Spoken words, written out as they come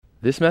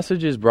This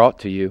message is brought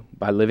to you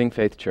by Living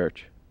Faith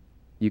Church.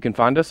 You can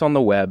find us on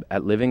the web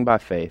at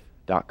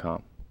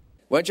livingbyfaith.com.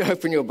 Why don't you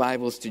open your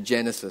Bibles to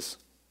Genesis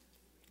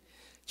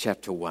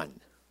chapter 1.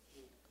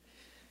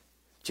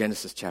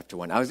 Genesis chapter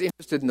 1. I was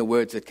interested in the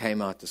words that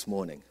came out this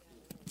morning.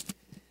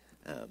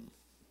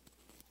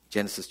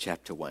 Genesis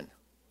chapter 1.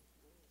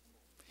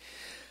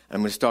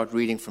 I'm going to start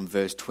reading from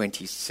verse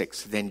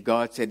 26. Then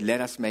God said,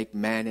 "Let us make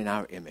man in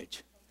our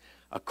image,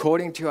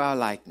 according to our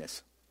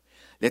likeness.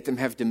 Let them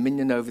have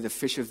dominion over the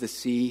fish of the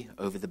sea,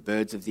 over the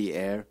birds of the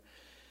air,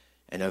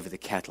 and over the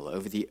cattle,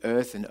 over the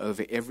earth, and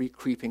over every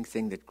creeping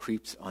thing that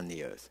creeps on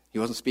the earth." He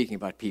wasn't speaking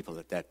about people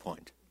at that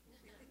point.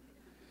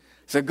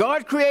 So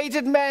God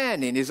created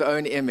man in his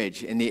own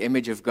image. In the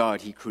image of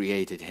God, he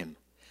created him.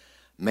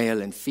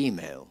 Male and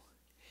female,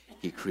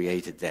 he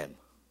created them.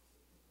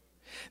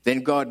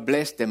 Then God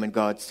blessed them, and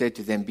God said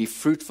to them, "Be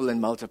fruitful and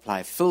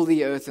multiply, fill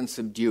the earth and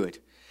subdue it.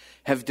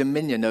 Have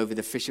dominion over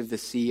the fish of the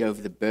sea,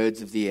 over the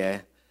birds of the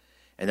air,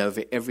 and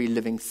over every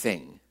living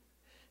thing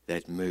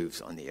that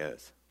moves on the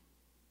earth."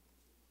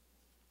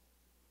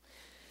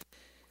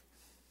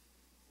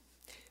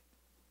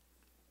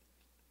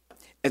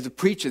 As a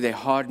preacher, there are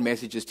hard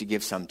messages to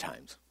give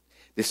sometimes.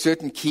 There's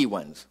certain key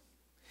ones.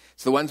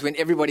 It's the ones when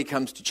everybody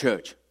comes to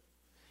church.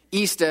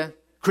 Easter,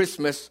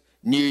 Christmas,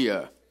 New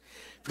Year.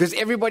 Because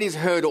everybody's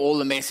heard all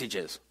the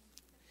messages.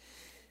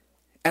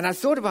 And I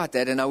thought about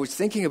that, and I was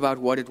thinking about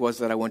what it was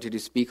that I wanted to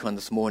speak on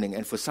this morning,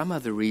 and for some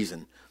other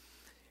reason,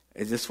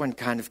 this one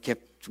kind of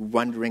kept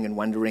wondering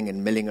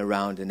and milling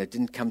around, and it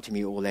didn't come to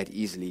me all that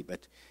easily.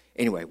 But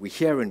anyway, we're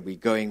here and we're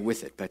going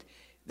with it. But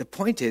the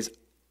point is,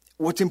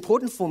 what's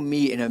important for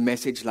me in a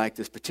message like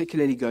this,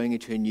 particularly going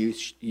into a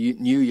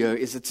new year,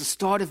 is it's the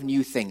start of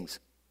new things.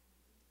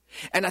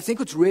 And I think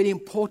what's really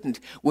important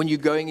when you're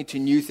going into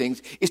new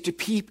things is to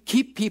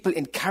keep people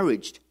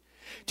encouraged,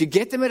 to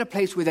get them at a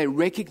place where they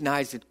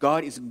recognize that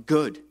God is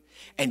good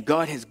and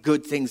God has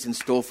good things in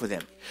store for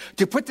them.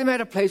 To put them at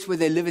a place where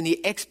they live in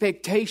the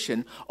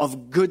expectation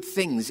of good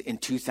things in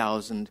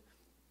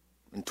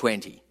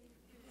 2020.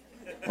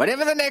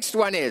 Whatever the next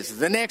one is,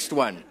 the next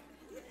one.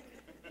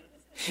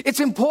 It's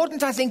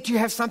important, I think, to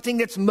have something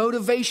that's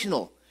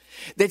motivational,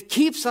 that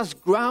keeps us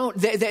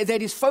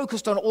that is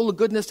focused on all the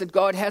goodness that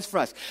God has for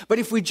us. But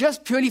if we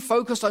just purely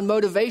focus on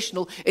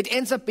motivational, it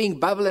ends up being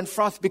bubble and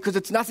froth because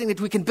it's nothing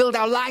that we can build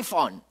our life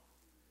on.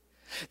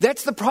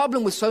 That's the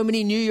problem with so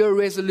many New Year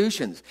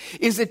resolutions,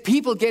 is that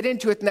people get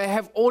into it and they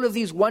have all of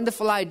these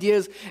wonderful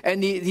ideas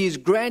and these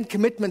grand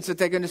commitments that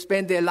they're going to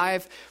spend their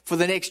life for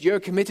the next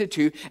year committed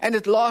to, and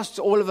it lasts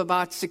all of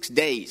about 6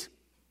 days.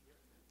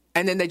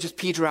 And then they just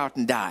peter out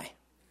and die.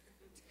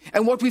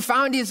 And what we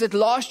found is that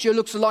last year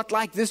looks a lot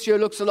like this year,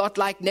 looks a lot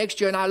like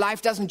next year, and our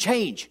life doesn't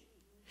change.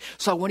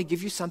 So I want to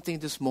give you something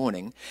this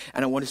morning,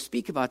 and I want to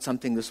speak about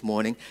something this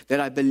morning that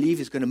I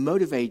believe is going to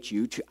motivate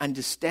you to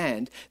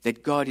understand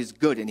that God is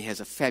good and He has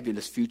a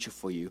fabulous future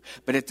for you.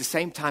 But at the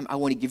same time, I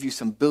want to give you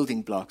some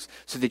building blocks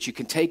so that you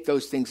can take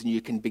those things and you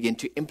can begin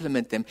to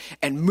implement them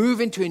and move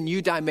into a new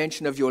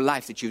dimension of your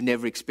life that you've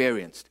never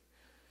experienced.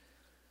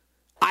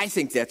 I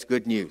think that's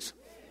good news.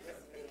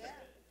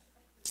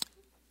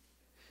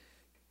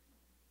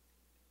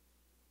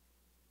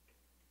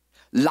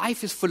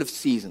 Life is full of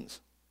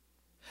seasons.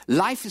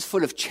 Life is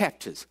full of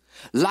chapters.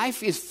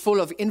 Life is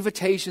full of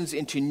invitations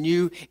into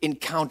new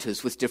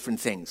encounters with different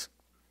things.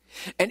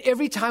 And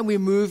every time we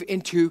move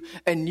into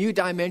a new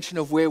dimension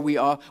of where we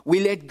are,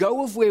 we let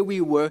go of where we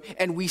were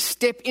and we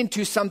step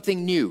into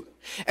something new.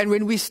 And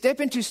when we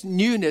step into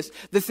newness,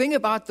 the thing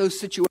about those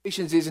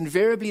situations is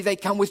invariably they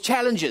come with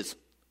challenges.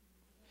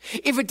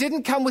 If it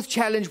didn't come with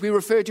challenge, we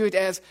refer to it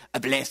as a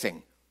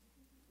blessing.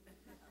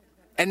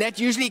 And that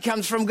usually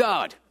comes from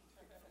God.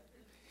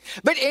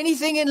 But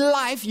anything in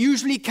life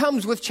usually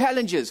comes with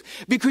challenges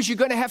because you're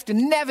going to have to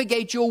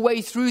navigate your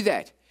way through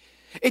that.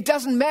 It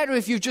doesn't matter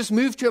if you've just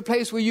moved to a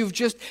place where you've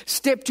just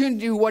stepped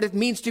into what it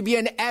means to be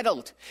an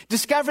adult.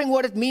 Discovering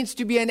what it means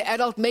to be an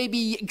adult may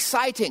be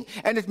exciting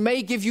and it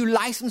may give you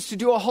license to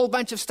do a whole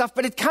bunch of stuff,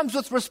 but it comes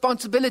with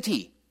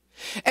responsibility.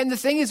 And the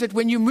thing is that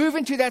when you move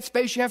into that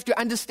space, you have to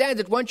understand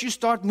that once you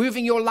start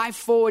moving your life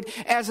forward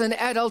as an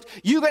adult,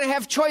 you're going to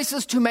have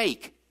choices to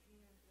make.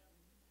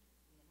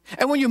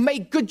 And when you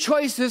make good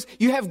choices,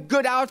 you have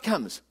good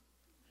outcomes.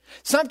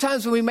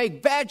 Sometimes when we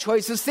make bad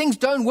choices, things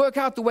don't work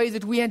out the way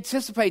that we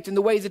anticipate and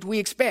the way that we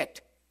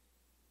expect.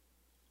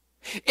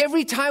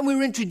 Every time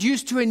we're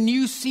introduced to a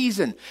new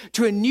season,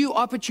 to a new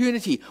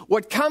opportunity,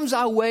 what comes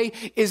our way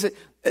is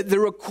the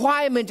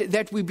requirement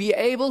that we be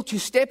able to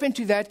step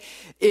into that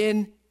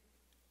in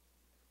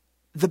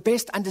the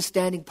best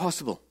understanding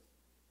possible.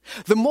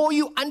 The more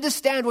you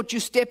understand what you're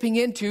stepping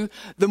into,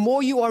 the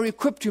more you are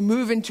equipped to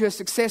move into a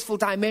successful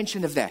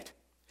dimension of that.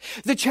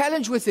 The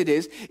challenge with it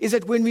is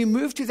that when we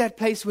move to that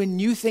place when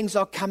new things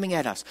are coming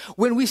at us,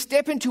 when we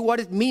step into what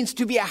it means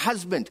to be a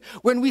husband,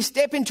 when we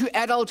step into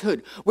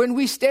adulthood, when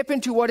we step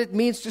into what it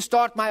means to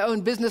start my own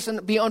business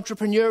and be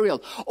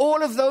entrepreneurial,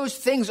 all of those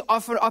things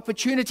offer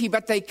opportunity,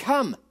 but they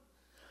come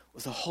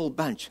with a whole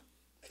bunch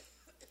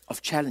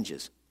of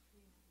challenges.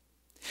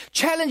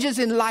 Challenges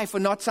in life are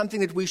not something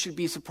that we should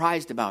be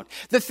surprised about.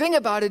 The thing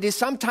about it is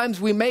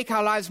sometimes we make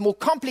our lives more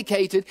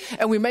complicated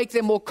and we make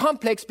them more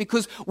complex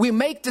because we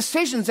make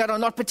decisions that are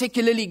not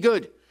particularly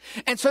good.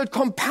 And so it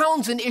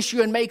compounds an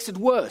issue and makes it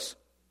worse.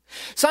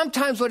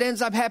 Sometimes what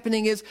ends up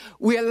happening is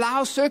we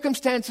allow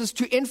circumstances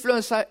to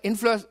influence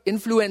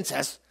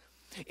us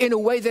in a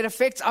way that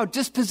affects our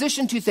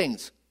disposition to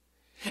things.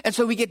 And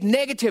so we get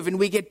negative and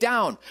we get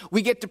down,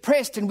 we get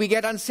depressed and we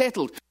get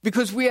unsettled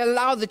because we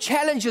allow the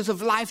challenges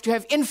of life to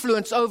have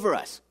influence over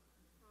us.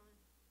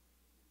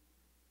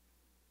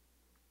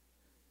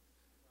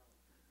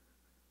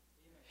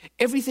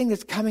 Everything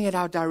that's coming at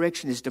our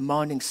direction is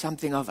demanding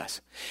something of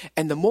us.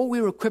 And the more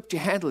we're equipped to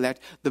handle that,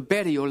 the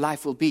better your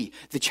life will be.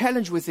 The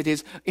challenge with it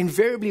is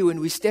invariably when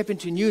we step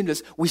into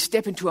newness, we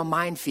step into a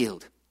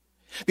minefield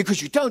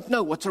because you don't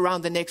know what's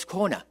around the next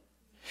corner.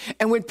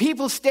 And when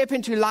people step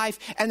into life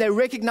and they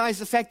recognize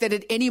the fact that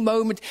at any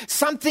moment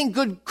something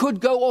good could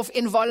go off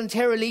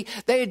involuntarily,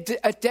 they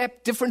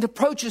adapt different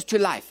approaches to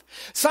life.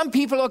 Some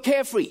people are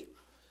carefree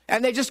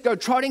and they just go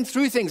trotting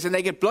through things and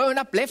they get blown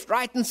up left,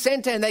 right, and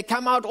center and they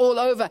come out all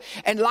over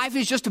and life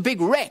is just a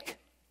big wreck.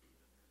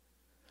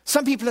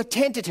 Some people are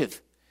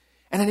tentative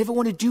and I never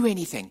want to do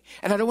anything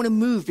and I don't want to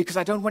move because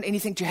I don't want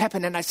anything to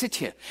happen and I sit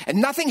here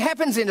and nothing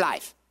happens in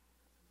life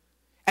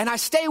and I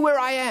stay where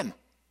I am.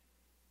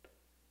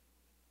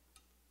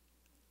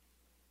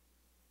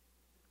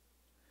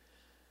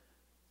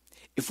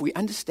 If we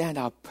understand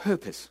our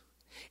purpose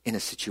in a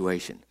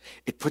situation,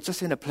 it puts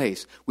us in a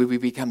place where we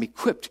become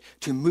equipped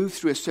to move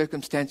through a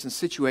circumstance and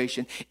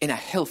situation in a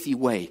healthy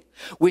way.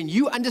 When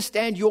you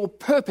understand your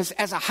purpose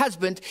as a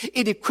husband,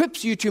 it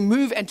equips you to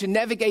move and to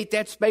navigate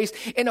that space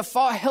in a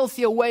far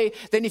healthier way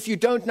than if you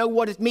don't know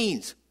what it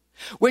means.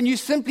 When you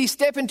simply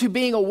step into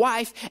being a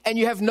wife and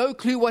you have no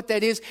clue what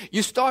that is,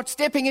 you start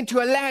stepping into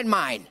a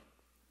landmine.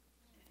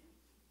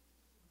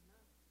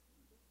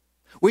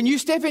 When you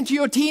step into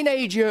your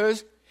teenage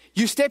years,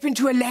 you step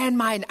into a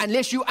landmine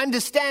unless you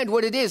understand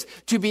what it is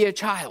to be a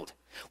child,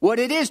 what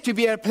it is to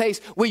be a place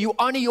where you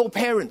honor your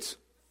parents.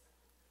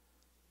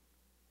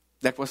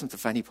 That wasn't the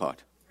funny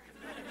part.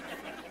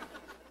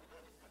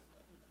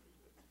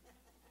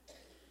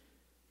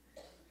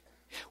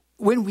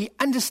 When we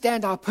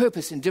understand our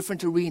purpose in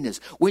different arenas,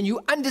 when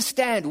you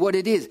understand what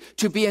it is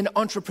to be an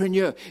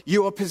entrepreneur,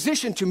 you are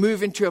positioned to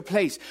move into a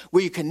place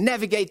where you can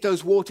navigate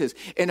those waters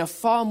in a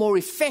far more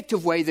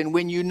effective way than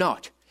when you're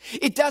not.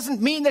 It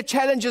doesn't mean that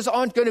challenges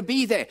aren't going to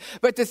be there.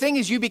 But the thing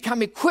is, you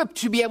become equipped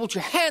to be able to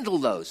handle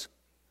those.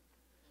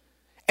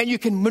 And you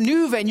can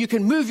maneuver and you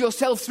can move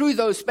yourself through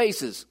those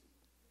spaces.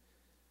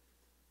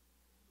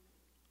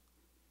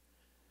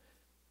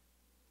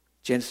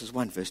 Genesis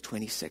 1 verse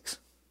 26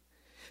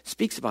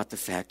 speaks about the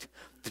fact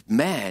that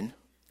man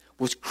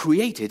was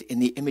created in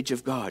the image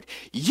of God.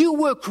 You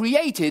were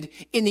created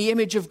in the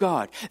image of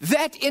God.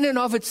 That in and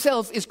of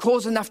itself is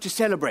cause enough to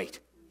celebrate.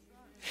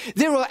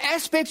 There are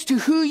aspects to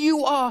who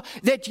you are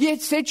that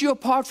yet set you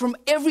apart from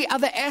every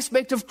other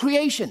aspect of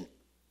creation.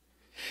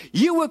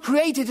 You were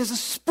created as a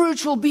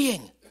spiritual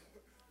being.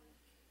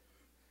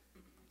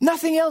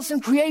 Nothing else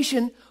in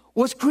creation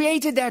was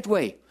created that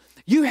way.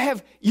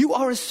 You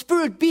are a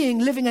spirit being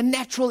living a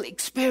natural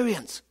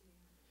experience.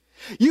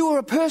 You are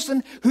a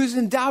person who's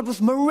endowed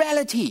with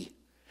morality.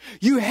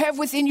 You have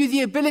within you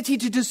the ability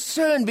to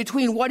discern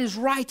between what is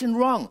right and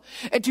wrong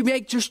and to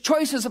make just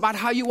choices about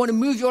how you want to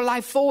move your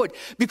life forward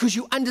because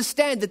you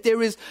understand that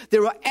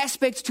there are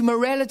aspects to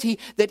morality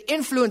that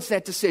influence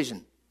that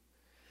decision.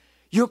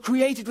 You're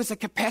created with a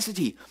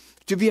capacity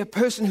to be a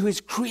person who is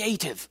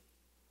creative.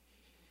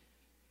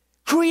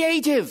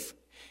 Creative.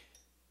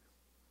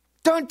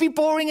 Don't be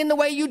boring in the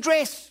way you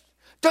dress.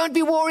 Don't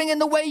be boring in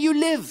the way you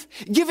live.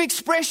 Give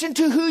expression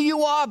to who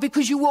you are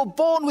because you were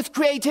born with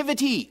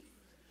creativity.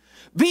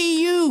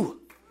 Be you.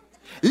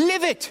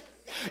 Live it.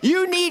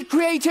 You need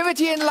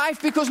creativity in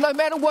life because no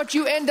matter what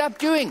you end up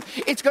doing,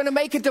 it's going to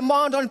make a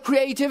demand on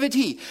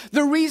creativity.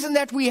 The reason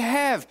that we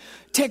have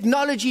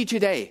technology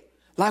today,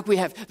 like we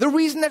have, the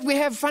reason that we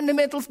have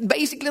fundamental,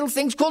 basic little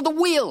things called the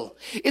wheel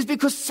is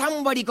because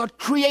somebody got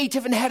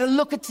creative and had a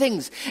look at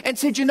things and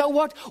said, you know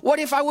what? What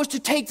if I was to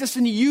take this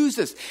and use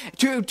this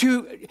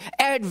to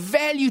add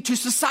value to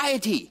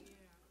society?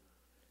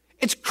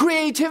 It's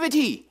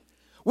creativity.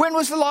 When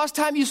was the last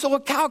time you saw a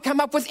cow come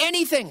up with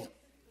anything?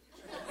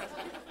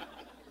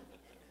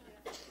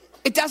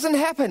 It doesn't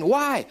happen.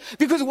 Why?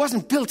 Because it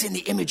wasn't built in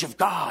the image of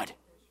God.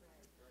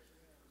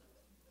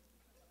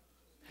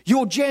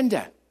 Your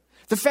gender,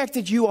 the fact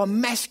that you are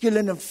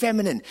masculine and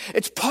feminine,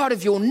 it's part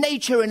of your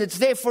nature and it's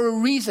there for a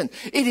reason.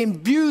 It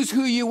imbues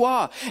who you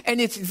are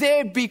and it's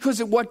there because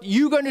of what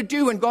you're going to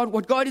do and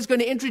what God is going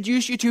to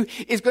introduce you to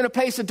is going to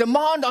place a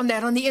demand on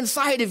that on the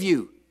inside of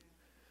you.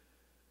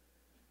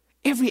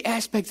 Every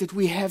aspect that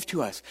we have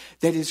to us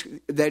that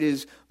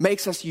is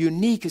makes us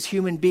unique as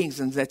human beings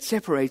and that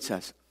separates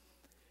us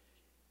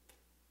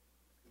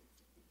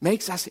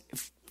makes us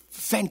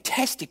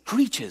fantastic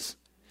creatures,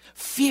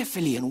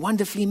 fearfully and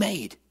wonderfully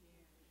made.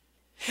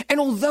 And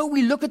although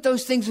we look at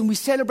those things and we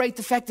celebrate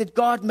the fact that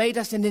God made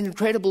us in an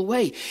incredible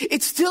way,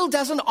 it still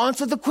doesn't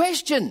answer the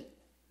question.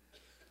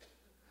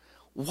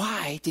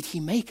 Why did he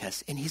make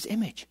us in his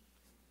image?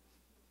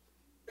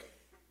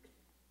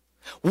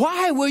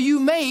 Why were you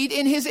made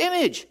in his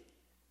image?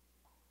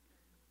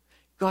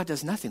 God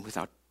does nothing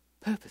without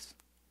purpose.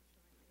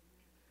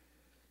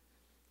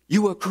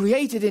 You were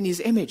created in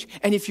his image.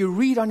 And if you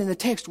read on in the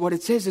text, what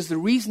it says is the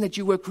reason that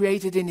you were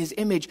created in his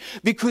image,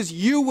 because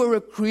you were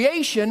a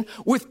creation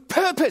with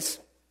purpose.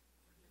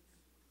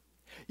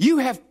 You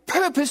have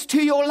purpose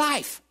to your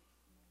life.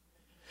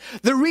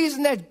 The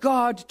reason that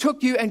God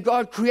took you and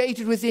God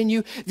created within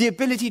you the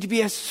ability to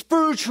be a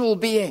spiritual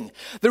being,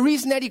 the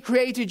reason that he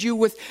created you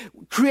with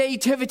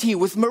creativity,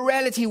 with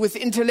morality, with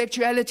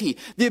intellectuality,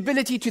 the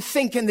ability to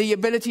think and the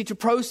ability to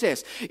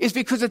process, is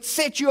because it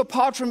set you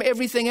apart from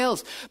everything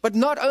else. But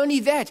not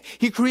only that,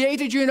 he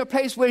created you in a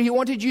place where he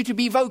wanted you to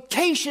be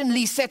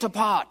vocationally set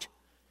apart.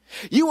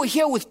 You were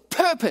here with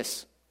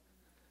purpose.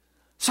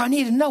 So I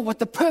need to know what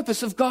the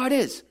purpose of God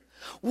is.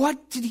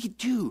 What did he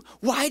do?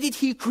 Why did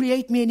he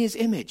create me in his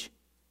image?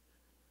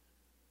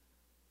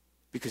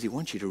 Because he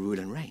wants you to rule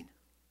and reign.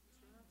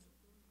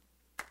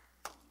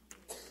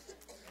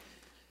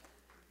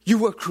 You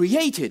were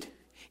created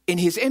in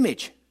his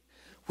image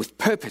with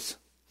purpose.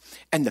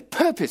 And the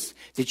purpose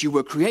that you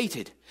were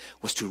created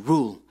was to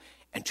rule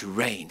and to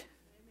reign.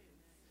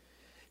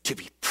 To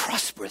be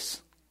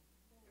prosperous.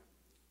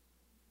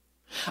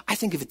 I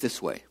think of it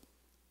this way.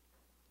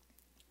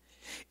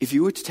 If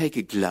you were to take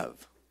a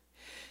glove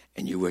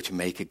and you were to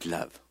make a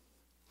glove,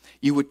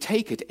 you would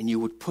take it and you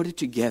would put it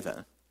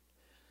together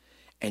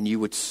and you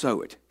would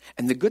sew it.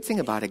 And the good thing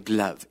about a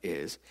glove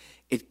is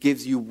it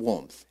gives you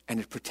warmth and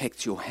it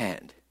protects your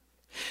hand.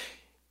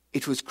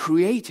 It was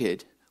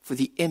created for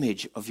the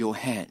image of your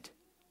hand.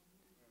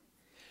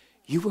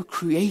 You were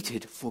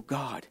created for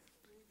God.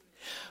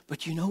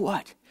 But you know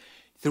what?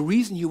 The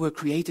reason you were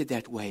created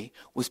that way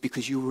was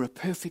because you were a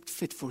perfect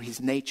fit for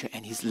his nature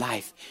and his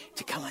life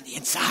to come on the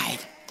inside.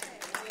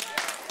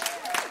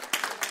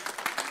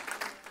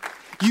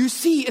 You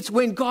see, it's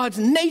when God's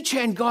nature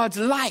and God's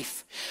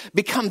life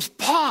becomes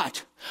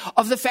part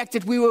of the fact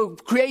that we were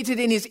created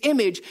in his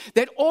image,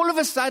 that all of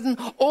a sudden,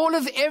 all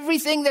of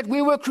everything that we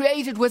were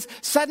created with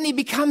suddenly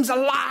becomes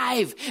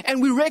alive.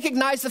 And we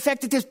recognize the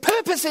fact that there's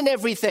purpose in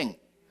everything.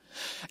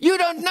 You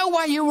don't know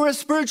why you were a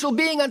spiritual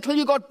being until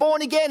you got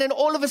born again, and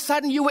all of a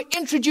sudden you were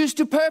introduced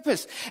to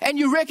purpose. And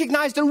you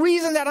recognize the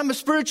reason that I'm a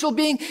spiritual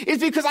being is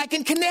because I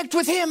can connect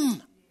with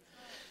him.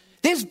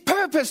 There's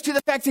purpose to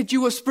the fact that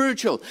you are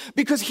spiritual,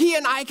 because he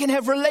and I can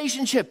have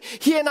relationship.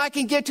 He and I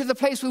can get to the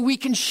place where we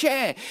can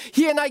share.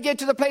 He and I get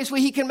to the place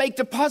where he can make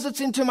deposits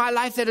into my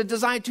life that are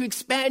designed to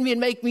expand me and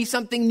make me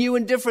something new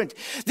and different.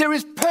 There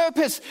is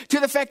purpose to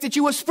the fact that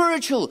you are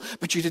spiritual,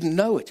 but you didn't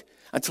know it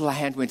until a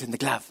hand went in the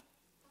glove.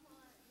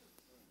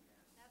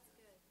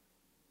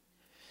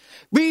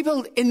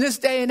 People in this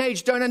day and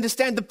age don't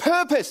understand the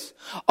purpose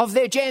of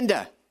their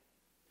gender.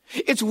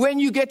 It's when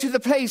you get to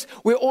the place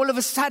where all of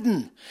a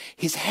sudden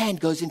his hand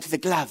goes into the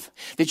glove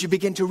that you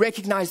begin to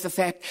recognize the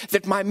fact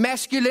that my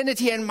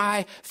masculinity and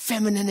my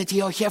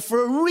femininity are here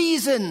for a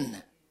reason.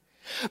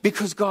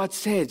 Because God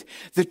said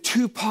the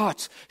two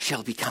parts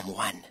shall become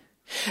one.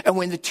 And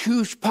when the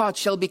two parts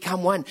shall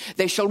become one,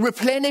 they shall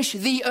replenish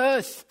the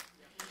earth.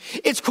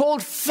 It's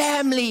called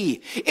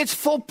family. It's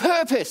for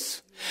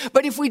purpose.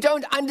 But if we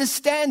don't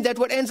understand that,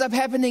 what ends up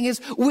happening is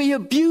we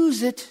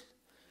abuse it.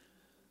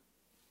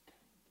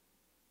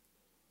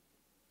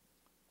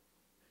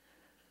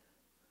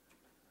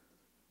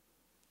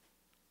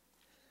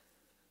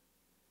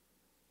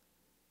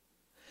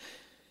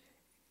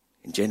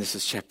 In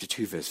Genesis chapter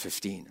 2, verse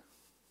 15,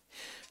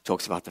 it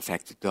talks about the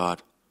fact that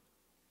God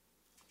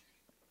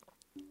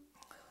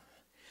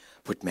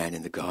put man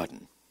in the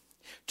garden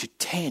to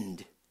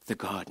tend the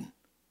garden.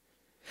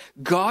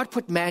 God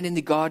put man in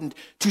the garden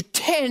to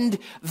tend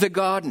the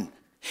garden.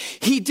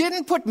 He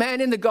didn't put man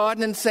in the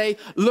garden and say,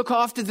 look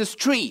after this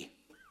tree.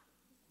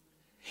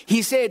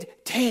 He said,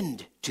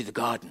 tend to the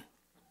garden.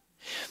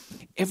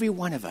 Every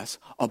one of us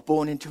are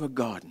born into a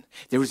garden.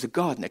 There is a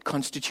garden that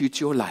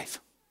constitutes your life.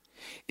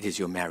 It is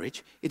your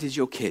marriage. It is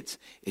your kids.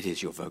 It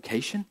is your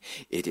vocation.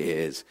 It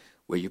is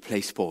where you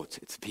play sports.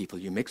 It's the people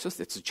you mix with.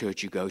 It's the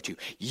church you go to.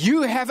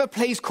 You have a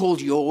place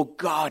called your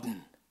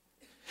garden.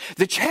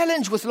 The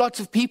challenge with lots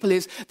of people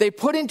is they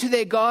put into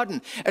their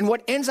garden, and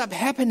what ends up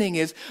happening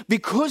is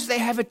because they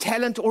have a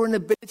talent or an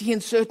ability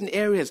in certain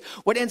areas,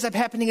 what ends up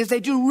happening is they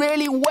do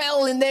really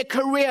well in their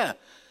career,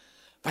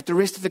 but the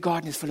rest of the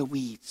garden is full of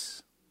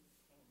weeds.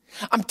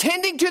 I'm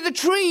tending to the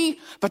tree,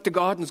 but the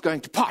garden's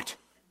going to pot.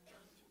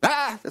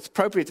 That's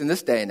appropriate in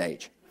this day and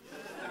age.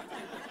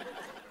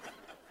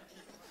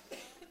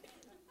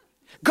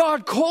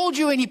 God called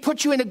you and he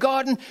put you in a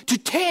garden to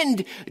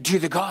tend to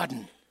the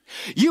garden.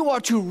 You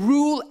are to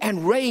rule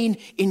and reign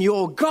in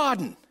your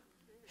garden.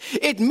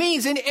 It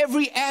means in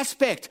every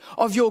aspect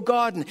of your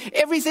garden,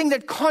 everything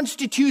that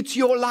constitutes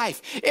your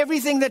life,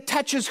 everything that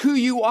touches who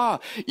you are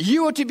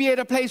to be at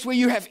a place where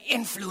you have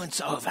influence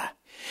over.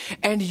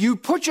 And you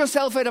put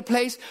yourself at a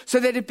place so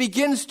that it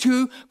begins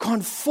to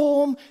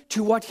conform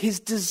to what his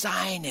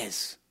design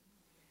is.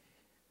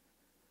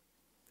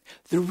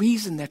 The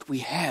reason that we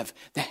have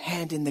the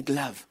hand in the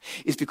glove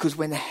is because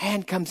when the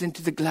hand comes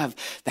into the glove,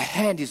 the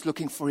hand is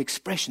looking for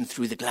expression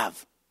through the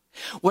glove.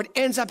 What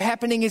ends up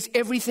happening is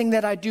everything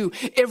that I do,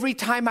 every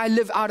time I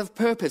live out of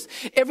purpose,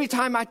 every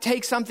time I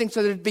take something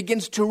so that it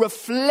begins to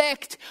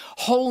reflect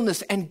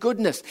wholeness and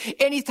goodness,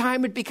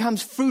 anytime it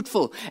becomes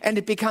fruitful and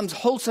it becomes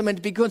wholesome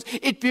and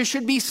it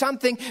should be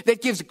something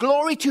that gives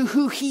glory to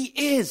who he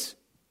is.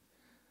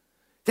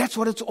 That's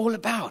what it's all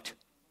about.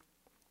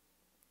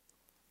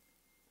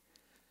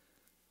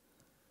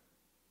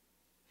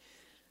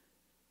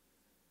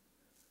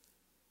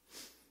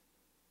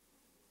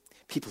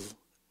 People,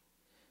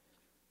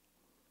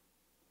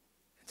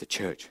 the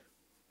church,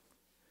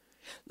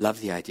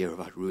 love the idea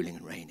about ruling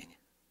and reigning.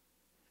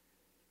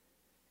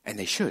 And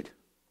they should,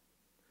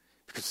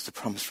 because it's a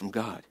promise from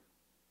God.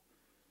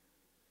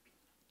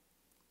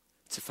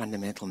 It's a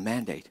fundamental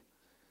mandate.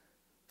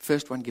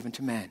 First one given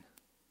to man.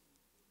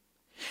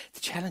 The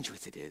challenge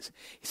with it is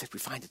that we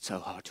find it so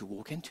hard to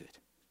walk into it.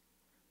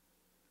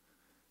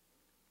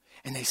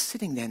 And they're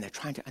sitting there and they're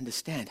trying to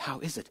understand, how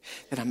is it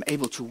that I'm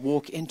able to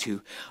walk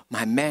into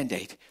my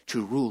mandate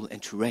to rule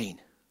and to reign?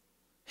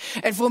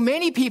 And for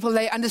many people,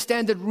 they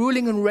understand that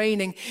ruling and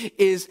reigning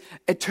is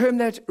a term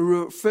that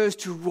refers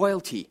to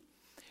royalty.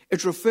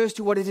 It refers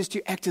to what it is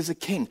to act as a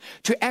king,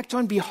 to act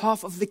on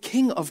behalf of the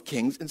King of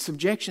Kings in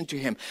subjection to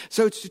him.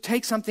 So it's to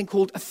take something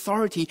called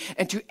authority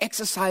and to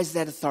exercise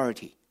that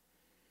authority.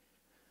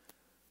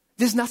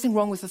 There's nothing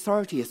wrong with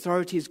authority.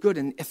 Authority is good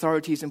and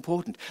authority is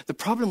important. The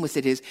problem with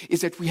it is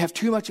that we have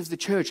too much of the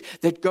church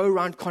that go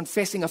around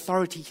confessing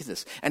authority to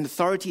this and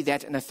authority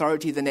that and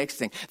authority the next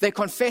thing. They're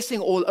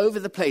confessing all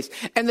over the place.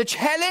 And the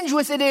challenge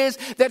with it is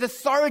that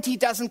authority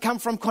doesn't come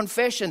from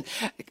confession.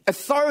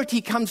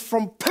 Authority comes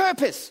from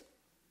purpose.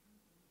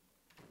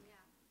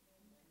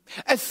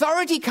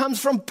 Authority comes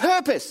from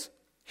purpose.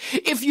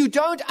 If you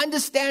don't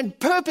understand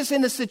purpose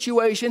in a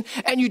situation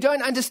and you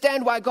don't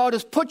understand why God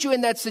has put you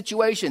in that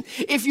situation,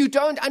 if you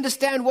don't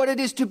understand what it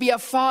is to be a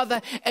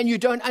father and you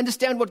don't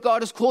understand what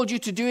God has called you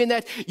to do in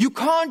that, you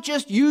can't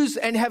just use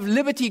and have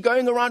liberty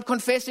going around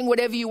confessing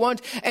whatever you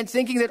want and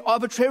thinking that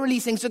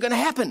arbitrarily things are going to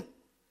happen.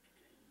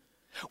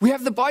 We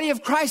have the body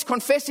of Christ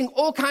confessing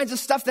all kinds of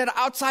stuff that are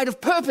outside of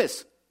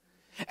purpose.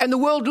 And the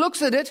world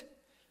looks at it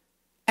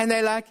and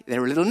they're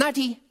a little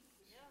nutty.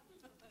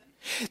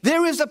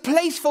 There is a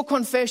place for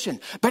confession,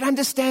 but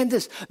understand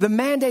this. The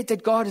mandate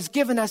that God has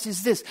given us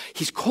is this.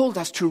 He's called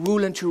us to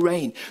rule and to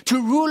reign.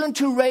 To rule and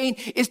to reign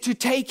is to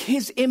take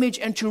his image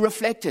and to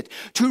reflect it.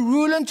 To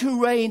rule and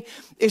to reign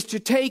is to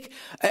take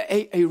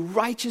a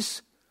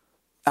righteous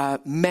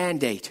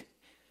mandate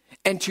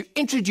and to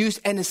introduce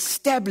and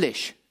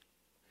establish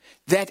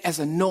that as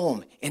a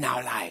norm in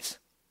our lives.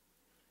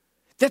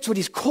 That's what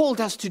he's called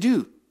us to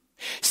do.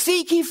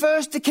 Seek ye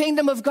first the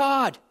kingdom of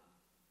God.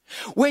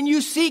 When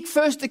you seek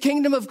first the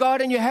kingdom of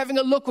God and you're having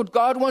a look what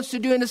God wants to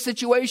do in a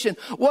situation,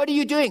 what are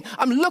you doing?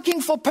 I'm looking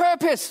for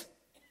purpose.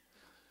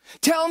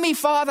 Tell me,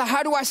 Father,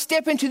 how do I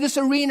step into this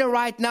arena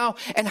right now?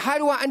 And how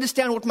do I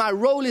understand what my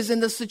role is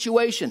in this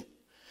situation?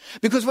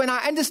 Because when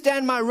I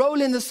understand my role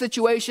in this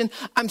situation,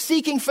 I'm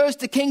seeking first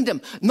the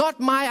kingdom,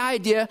 not my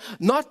idea,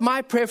 not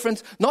my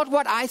preference, not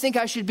what I think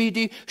I should be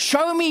doing.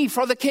 Show me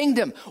for the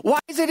kingdom. Why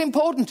is it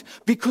important?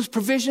 Because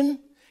provision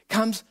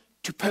comes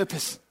to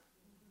purpose.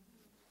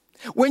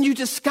 When you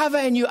discover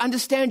and you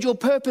understand your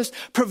purpose,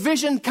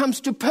 provision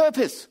comes to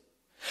purpose.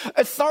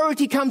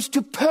 Authority comes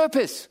to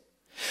purpose.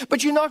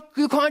 But you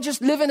can't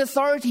just live in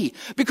authority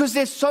because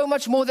there's so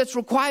much more that's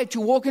required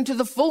to walk into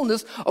the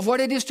fullness of what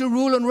it is to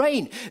rule and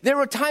reign. There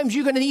are times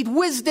you're going to need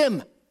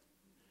wisdom.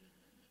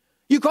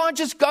 You can't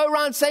just go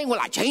around saying, well,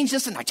 I change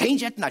this and I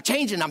change that and I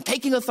change and I'm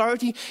taking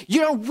authority.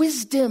 You know,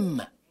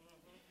 wisdom.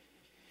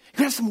 You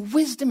can have some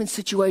wisdom in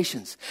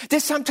situations.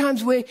 There's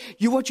sometimes where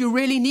what you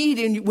really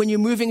need when you're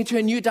moving into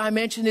a new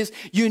dimension is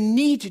you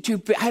need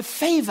to have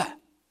favor.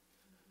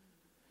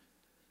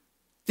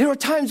 There are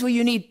times where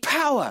you need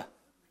power.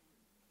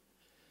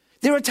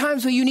 There are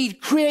times where you need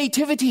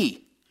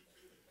creativity.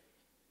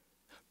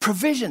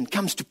 Provision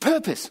comes to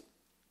purpose.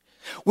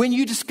 When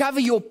you discover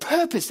your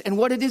purpose and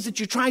what it is that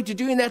you're trying to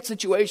do in that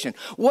situation,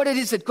 what it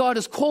is that God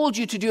has called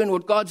you to do and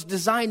what God's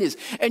design is,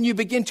 and you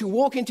begin to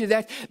walk into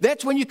that,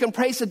 that's when you can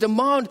place a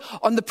demand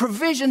on the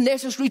provision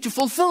necessary to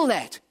fulfill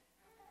that.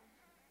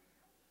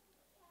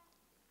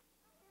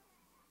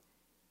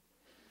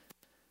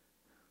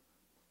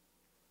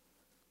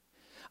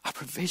 Our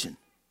provision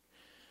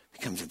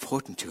becomes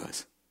important to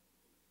us.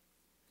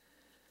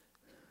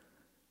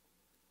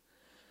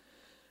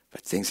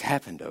 But things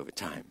happened over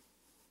time.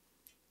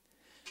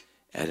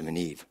 Adam and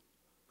Eve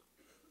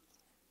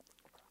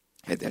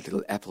had that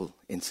little apple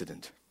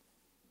incident.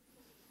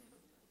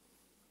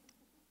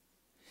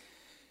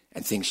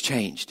 And things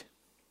changed.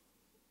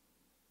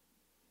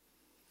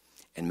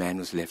 And man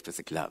was left with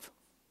a glove,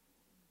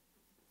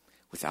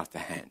 without the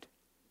hand.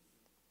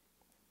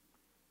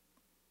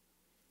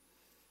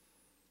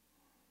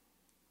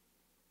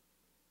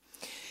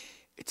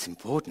 It's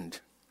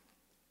important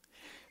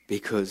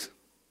because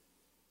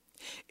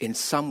in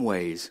some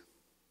ways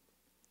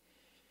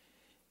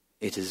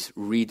it has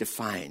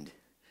redefined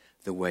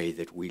the way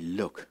that we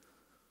look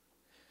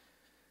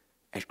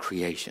at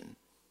creation.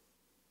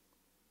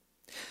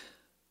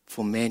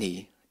 For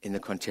many in the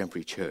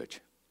contemporary church,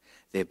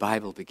 their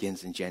Bible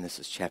begins in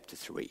Genesis chapter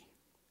 3,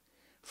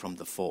 from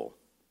the fall.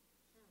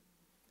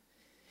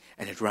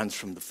 And it runs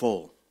from the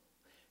fall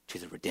to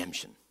the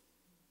redemption.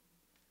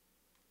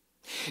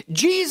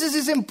 Jesus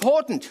is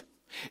important.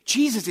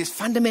 Jesus is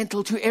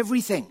fundamental to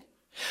everything.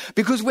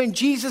 Because when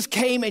Jesus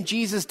came and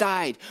Jesus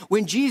died,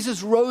 when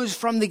Jesus rose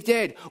from the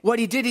dead, what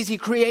he did is he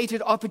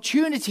created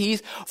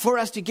opportunities for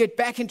us to get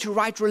back into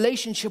right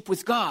relationship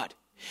with God.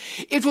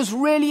 It was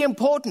really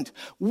important.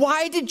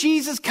 Why did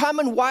Jesus come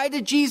and why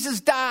did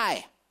Jesus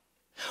die?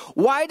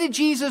 Why did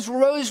Jesus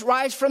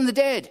rise from the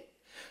dead?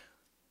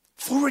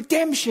 For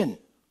redemption.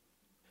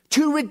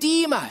 To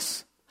redeem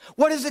us.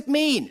 What does it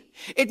mean?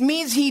 It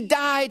means he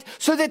died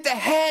so that the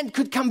hand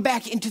could come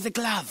back into the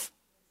glove.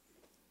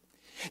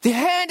 The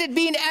hand had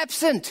been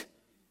absent.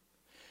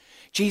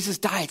 Jesus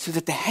died so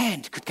that the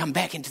hand could come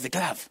back into the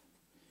glove.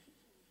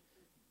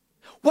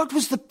 What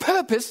was the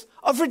purpose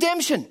of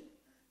redemption?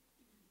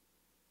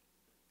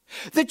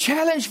 The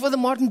challenge for the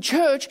modern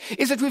church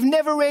is that we've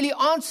never really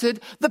answered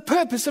the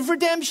purpose of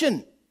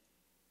redemption.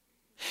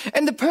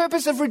 And the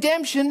purpose of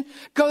redemption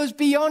goes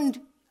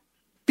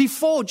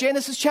before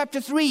Genesis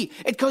chapter 3.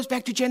 It goes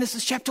back to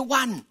Genesis chapter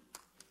 1.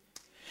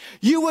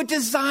 You were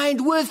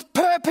designed with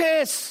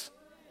purpose.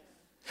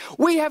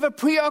 We have a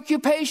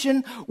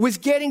preoccupation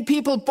with getting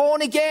people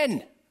born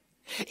again.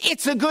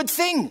 It's a good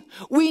thing.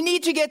 We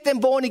need to get them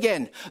born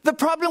again. The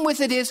problem with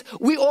it is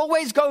we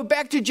always go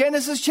back to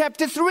Genesis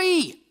chapter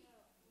 3.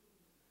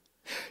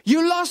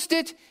 You lost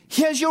it.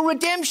 Here's your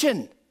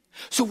redemption.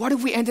 So what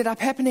have we ended up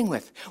happening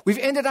with? We've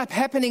ended up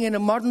happening in a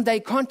modern day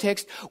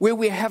context where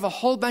we have a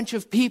whole bunch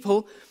of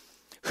people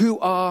who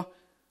are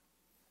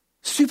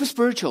super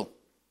spiritual,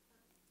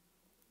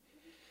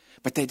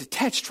 but they're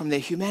detached from their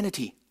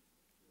humanity.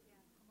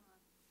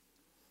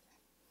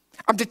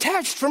 I'm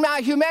detached from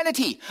our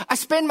humanity. I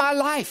spend my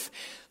life.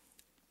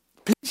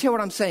 Please hear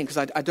what I'm saying,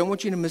 because I don't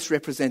want you to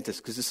misrepresent this,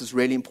 because this is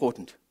really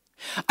important.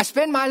 I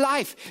spend my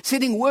life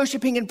sitting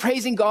worshiping and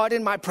praising God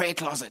in my prayer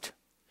closet.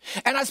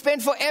 And I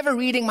spend forever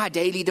reading my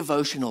daily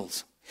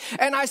devotionals.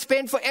 And I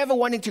spend forever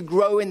wanting to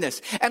grow in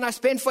this. And I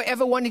spend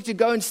forever wanting to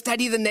go and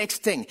study the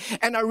next thing.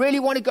 And I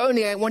really want to go in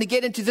there. I want to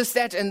get into this,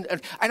 that, and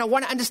I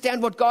want to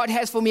understand what God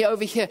has for me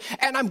over here.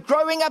 And I'm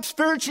growing up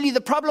spiritually.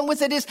 The problem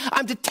with it is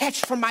I'm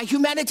detached from my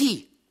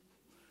humanity.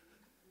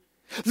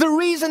 The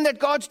reason that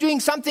God's doing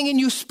something in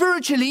you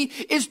spiritually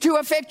is to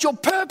affect your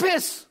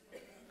purpose.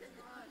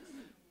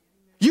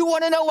 You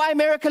want to know why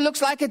America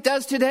looks like it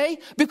does today?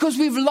 Because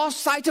we've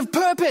lost sight of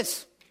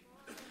purpose.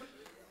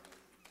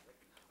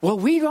 Well,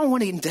 we don't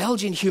want to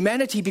indulge in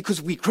humanity because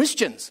we're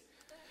Christians.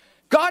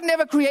 God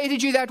never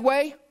created you that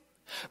way.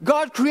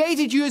 God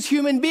created you as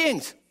human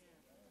beings.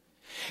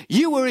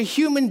 You were a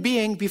human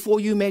being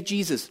before you met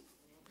Jesus.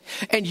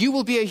 And you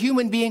will be a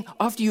human being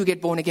after you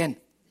get born again.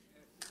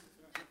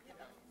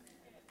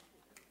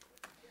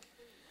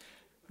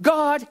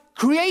 God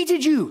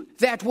created you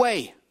that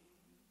way.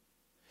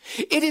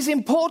 It is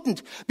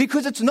important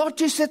because it's not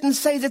to sit and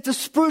say that the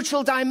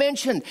spiritual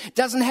dimension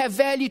doesn't have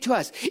value to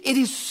us. It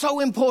is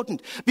so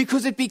important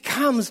because it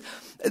becomes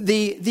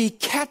the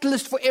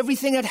catalyst for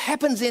everything that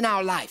happens in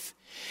our life.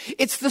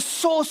 It's the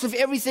source of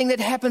everything that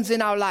happens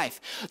in our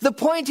life. The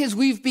point is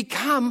we've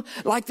become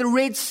like the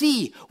Red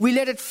Sea. We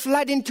let it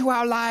flood into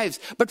our lives,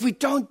 but we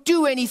don't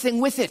do anything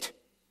with it.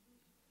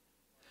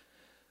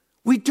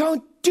 We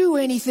don't do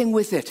anything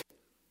with it.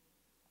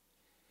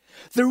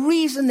 The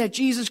reason that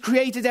Jesus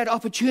created that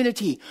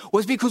opportunity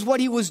was because what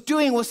he was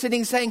doing was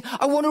sitting saying,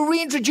 I want to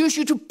reintroduce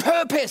you to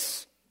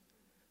purpose.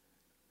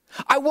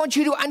 I want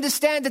you to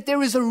understand that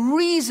there is a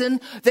reason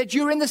that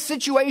you're in the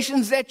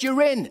situations that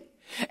you're in.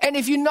 And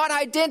if you're not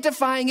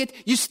identifying it,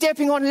 you're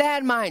stepping on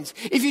landmines.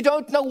 If you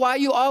don't know why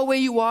you are where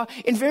you are,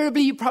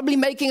 invariably you're probably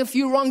making a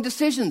few wrong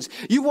decisions.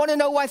 You want to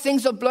know why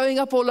things are blowing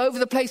up all over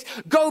the place?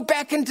 Go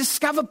back and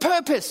discover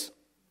purpose.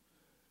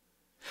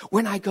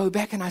 When I go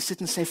back and I sit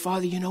and say,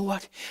 Father, you know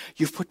what?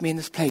 You've put me in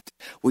this place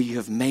where you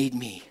have made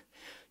me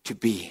to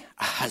be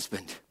a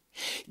husband.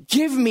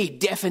 Give me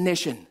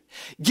definition.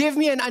 Give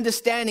me an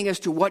understanding as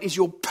to what is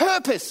your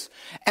purpose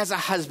as a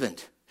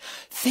husband.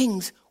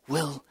 Things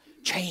will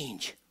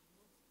change.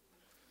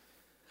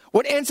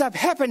 What ends up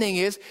happening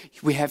is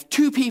we have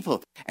two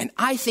people, and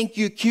I think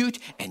you're cute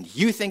and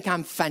you think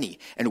I'm funny.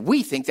 And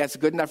we think that's a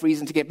good enough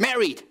reason to get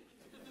married.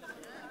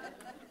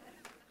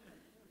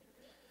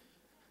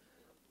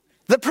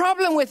 The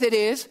problem with it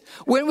is,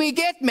 when we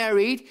get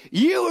married,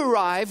 you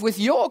arrive with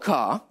your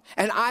car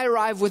and I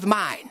arrive with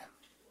mine.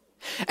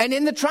 And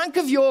in the trunk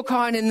of your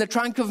car and in the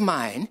trunk of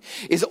mine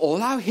is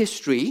all our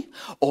history,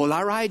 all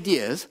our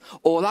ideas,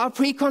 all our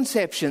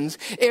preconceptions,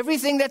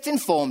 everything that's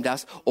informed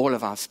us, all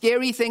of our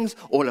scary things,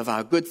 all of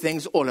our good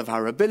things, all of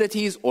our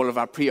abilities, all of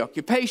our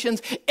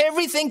preoccupations.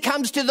 Everything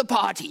comes to the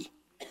party.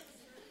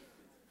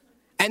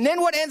 And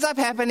then what ends up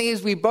happening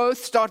is we both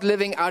start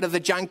living out of the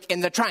junk in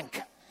the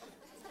trunk.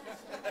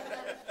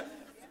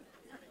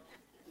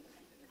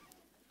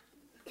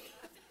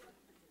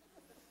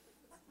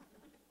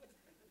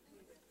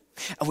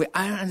 And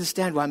I don't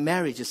understand why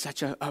marriage is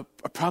such a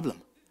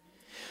problem.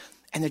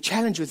 And the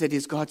challenge with it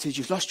is God says,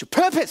 you've lost your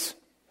purpose.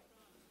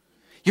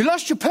 You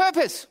lost your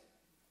purpose.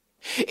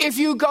 If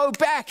you go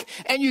back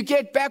and you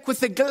get back with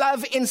the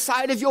glove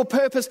inside of your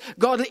purpose,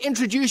 God will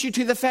introduce you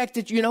to the fact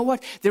that, you know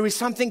what, there is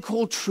something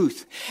called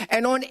truth.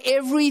 And on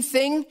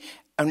everything,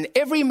 on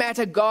every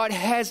matter, God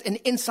has an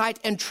insight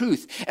and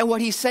truth. And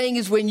what he's saying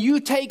is when you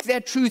take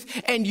that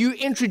truth and you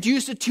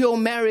introduce it to your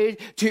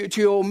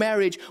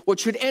marriage, what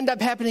should end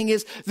up happening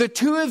is the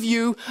two of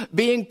you,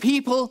 being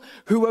people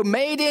who were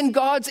made in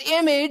God's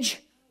image,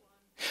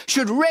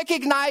 should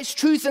recognize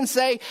truth and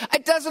say,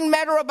 it doesn't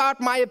matter about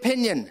my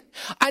opinion.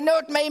 I know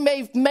it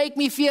may make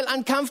me feel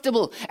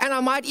uncomfortable, and I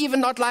might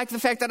even not like the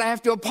fact that I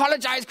have to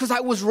apologize because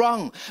I was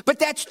wrong. But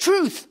that's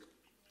truth.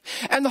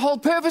 And the whole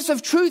purpose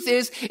of truth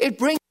is it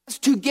brings us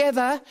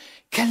together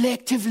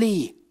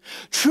collectively.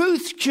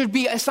 Truth should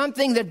be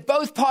something that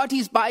both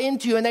parties buy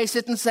into, and they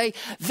sit and say,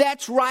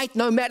 that's right,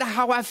 no matter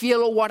how I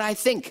feel or what I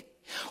think.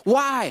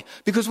 Why?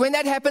 Because when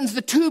that happens,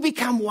 the two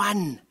become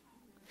one.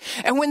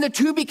 And when the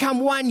two become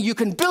one, you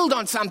can build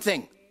on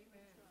something.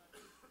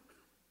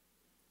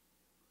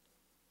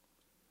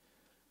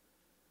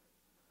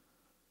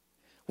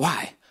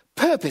 Why?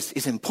 Purpose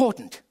is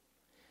important.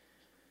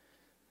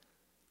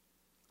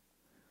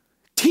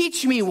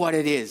 Teach me what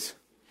it is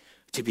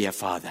to be a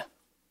father.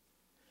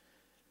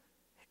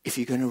 If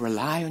you're going to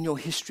rely on your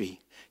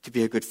history to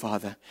be a good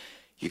father,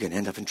 you're going to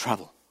end up in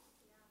trouble.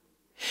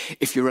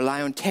 If you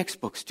rely on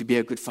textbooks to be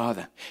a good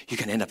father, you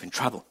can end up in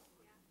trouble.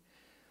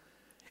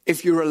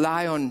 If you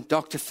rely on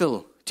Dr.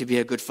 Phil to be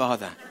a good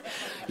father,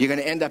 you're going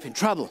to end up in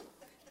trouble.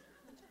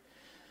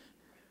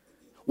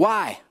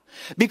 Why?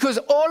 Because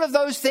all of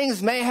those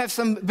things may have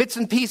some bits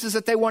and pieces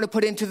that they want to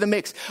put into the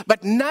mix,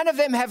 but none of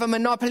them have a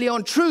monopoly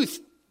on truth.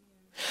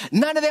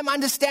 None of them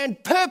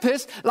understand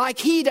purpose like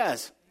he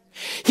does.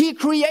 He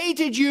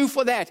created you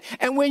for that.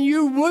 And when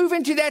you move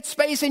into that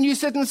space and you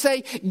sit and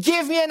say,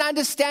 give me an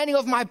understanding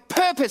of my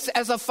purpose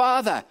as a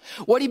father,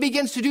 what he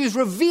begins to do is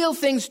reveal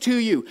things to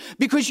you,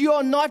 because you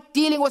are not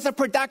dealing with a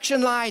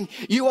production line.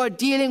 You are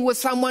dealing with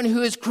someone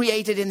who is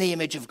created in the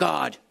image of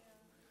God.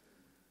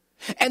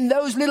 And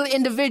those little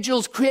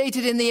individuals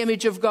created in the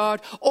image of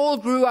God all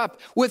grew up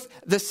with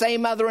the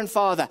same mother and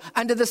father,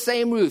 under the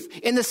same roof,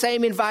 in the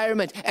same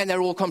environment, and they're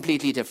all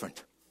completely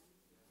different.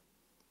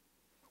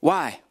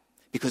 Why?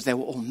 Because they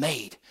were all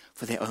made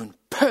for their own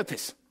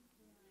purpose.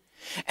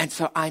 And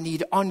so I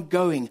need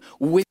ongoing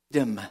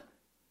wisdom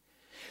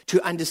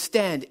to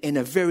understand in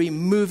a very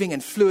moving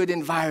and fluid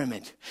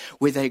environment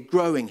where they're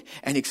growing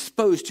and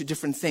exposed to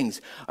different things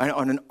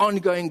on an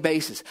ongoing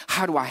basis.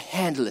 How do I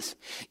handle this?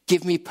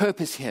 Give me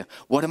purpose here.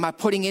 What am I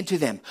putting into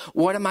them?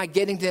 What am I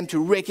getting them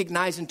to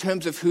recognize in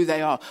terms of who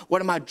they are?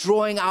 What am I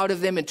drawing out of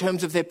them in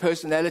terms of their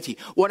personality?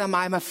 What am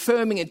I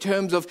affirming in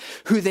terms of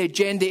who their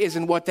gender is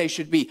and what they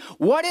should be?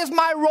 What is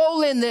my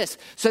role in this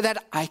so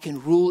that I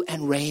can rule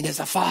and reign as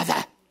a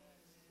father?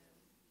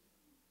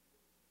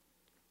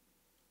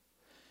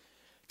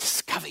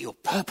 Discover your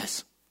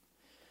purpose.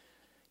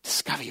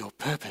 Discover your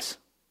purpose.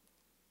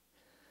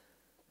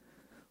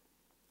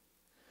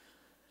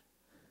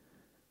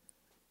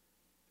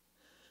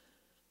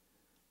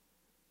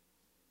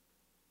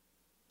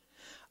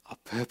 Our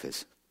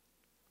purpose.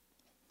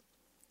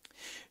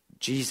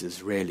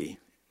 Jesus really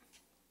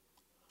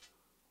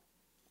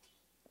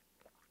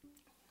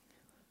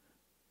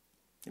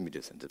let me do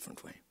this in a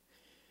different way.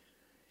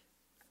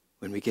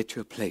 When we get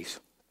to a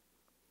place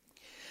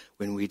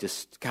when we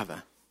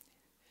discover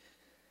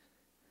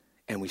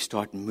and we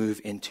start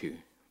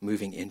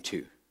moving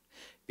into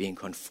being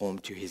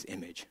conformed to his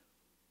image,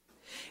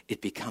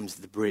 it becomes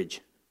the bridge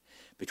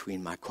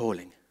between my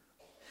calling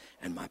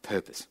and my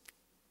purpose.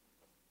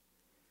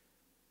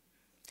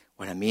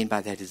 What I mean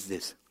by that is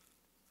this.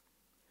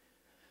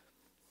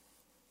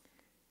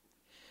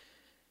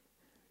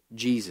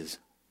 Jesus,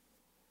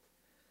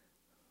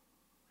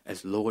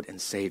 as Lord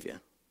and Savior,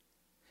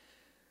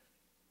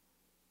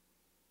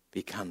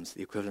 becomes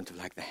the equivalent of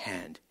like the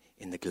hand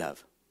in the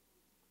glove.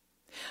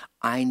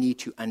 I need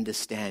to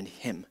understand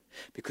him,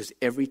 because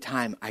every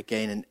time I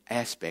gain an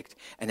aspect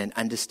and an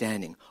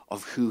understanding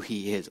of who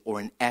he is, or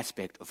an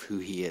aspect of who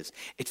he is,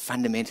 it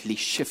fundamentally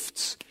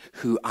shifts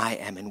who I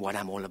am and what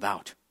I'm all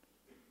about.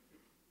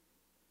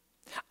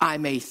 I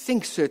may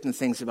think certain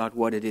things about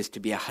what it is to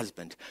be a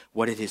husband,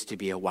 what it is to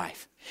be a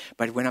wife.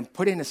 But when I'm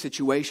put in a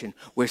situation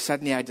where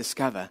suddenly I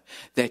discover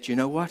that, you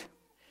know what?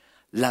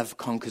 Love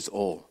conquers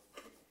all.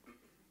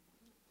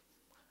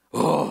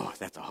 Oh,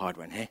 that's a hard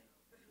one, hey?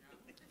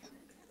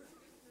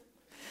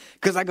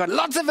 Because I got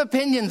lots of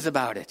opinions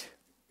about it.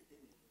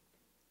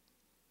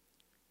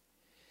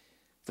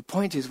 The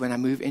point is, when I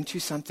move into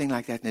something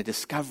like that, in a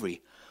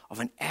discovery of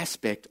an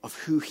aspect of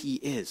who he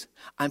is,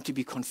 I'm to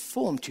be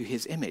conformed to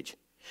his image.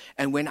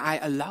 And when I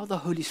allow the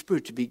Holy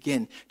Spirit to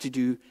begin to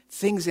do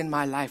things in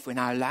my life, when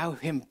I allow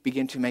him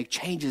begin to make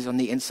changes on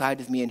the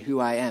inside of me and who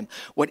I am,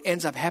 what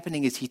ends up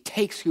happening is he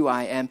takes who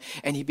I am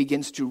and he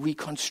begins to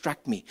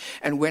reconstruct me.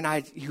 And when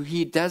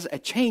he does a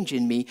change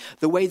in me,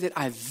 the way that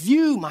I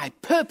view my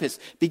purpose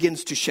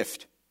begins to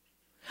shift.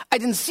 I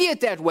didn't see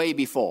it that way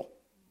before.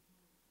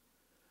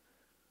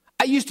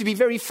 I used to be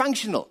very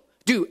functional.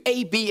 Do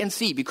A, B, and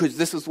C because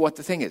this is what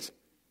the thing is.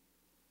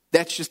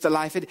 That's just the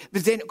life.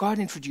 But then God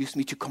introduced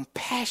me to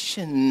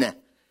compassion.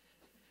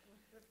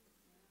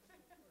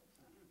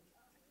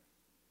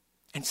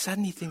 And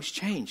suddenly things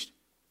changed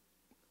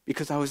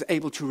because I was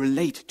able to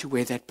relate to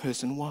where that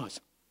person was.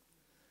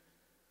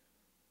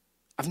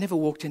 I've never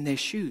walked in their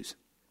shoes.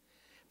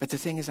 But the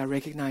thing is, I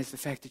recognize the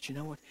fact that, you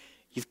know what?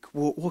 You've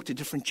walked a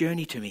different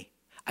journey to me.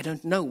 I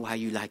don't know why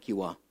you like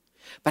you are.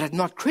 But I'm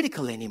not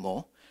critical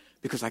anymore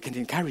because I can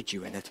encourage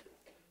you in it.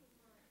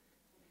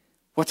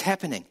 What's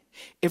happening?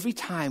 Every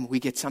time we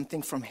get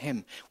something from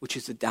him, which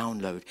is a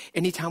download,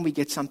 anytime we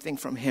get something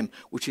from him,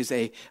 which is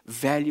a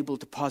valuable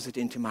deposit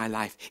into my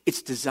life,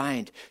 it's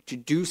designed to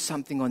do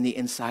something on the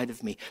inside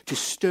of me, to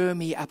stir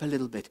me up a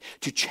little bit,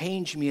 to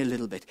change me a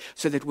little bit,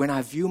 so that when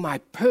I view my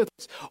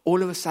purpose,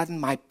 all of a sudden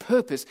my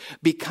purpose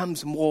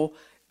becomes more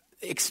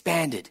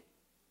expanded.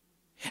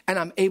 And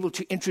I'm able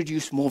to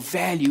introduce more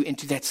value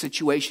into that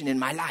situation in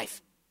my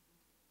life.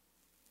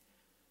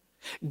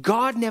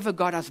 God never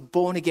got us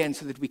born again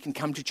so that we can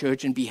come to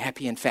church and be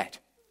happy and fat.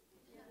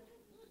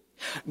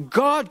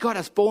 God got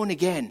us born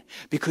again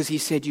because he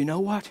said, you know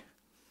what?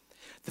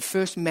 The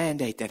first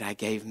mandate that I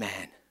gave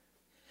man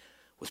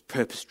was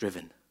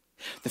purpose-driven.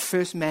 The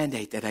first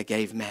mandate that I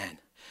gave man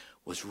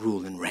was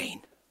rule and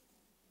reign.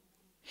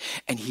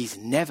 And he's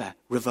never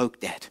revoked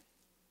that.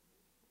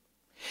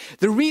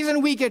 The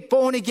reason we get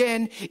born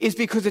again is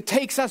because it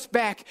takes us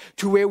back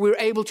to where we're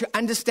able to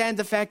understand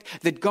the fact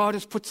that God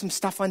has put some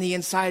stuff on the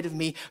inside of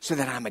me so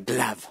that I'm a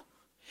glove.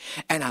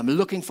 And I'm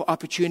looking for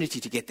opportunity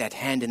to get that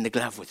hand in the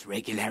glove with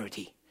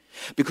regularity.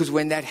 Because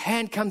when that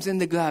hand comes in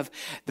the glove,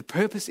 the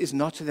purpose is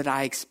not so that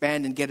I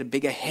expand and get a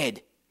bigger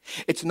head.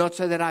 It's not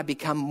so that I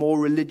become more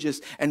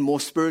religious and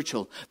more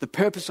spiritual. The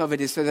purpose of it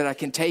is so that I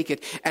can take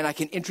it and I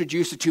can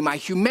introduce it to my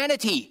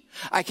humanity.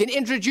 I can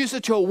introduce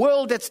it to a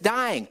world that's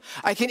dying.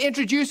 I can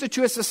introduce it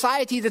to a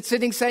society that's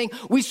sitting saying,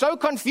 we're so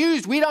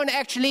confused, we don't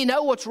actually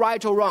know what's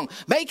right or wrong.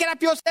 Make it up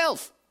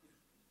yourself.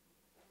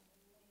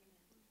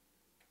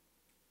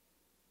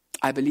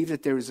 I believe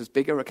that there is as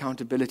bigger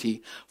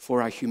accountability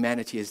for our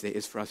humanity as there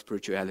is for our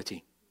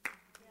spirituality.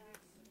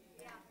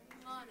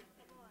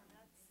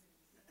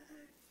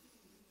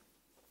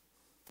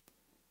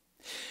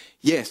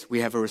 Yes, we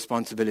have a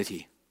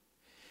responsibility.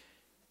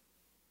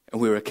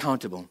 And we're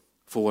accountable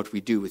for what we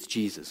do with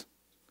Jesus.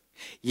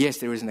 Yes,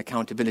 there is an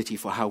accountability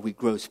for how we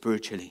grow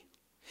spiritually.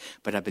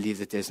 But I believe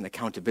that there's an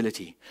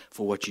accountability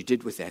for what you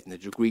did with that and the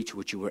degree to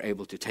which you were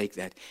able to take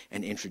that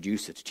and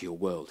introduce it to your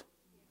world.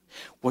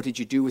 What did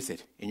you do with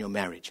it in your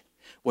marriage?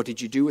 What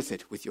did you do with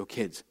it with your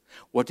kids?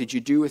 What did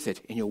you do with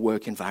it in your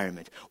work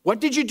environment?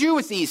 What did you do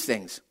with these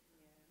things?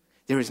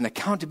 There is an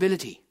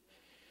accountability.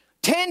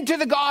 Tend to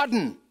the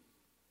garden.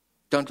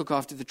 Don't look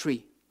after the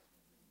tree.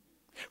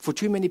 For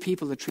too many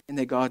people, the tree in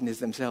their garden is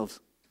themselves.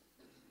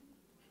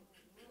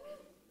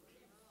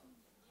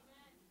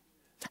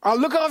 I'll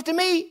look after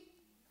me.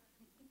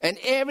 And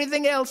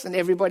everything else and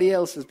everybody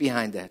else is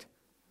behind that.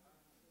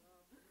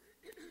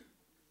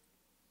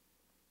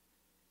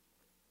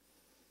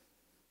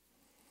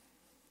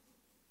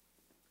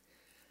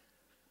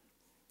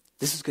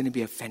 This is going to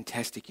be a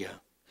fantastic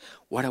year.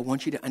 What I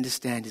want you to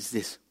understand is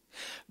this.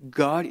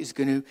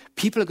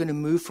 People are going to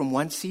move from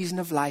one season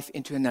of life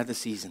into another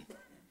season.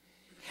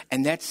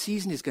 And that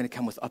season is going to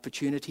come with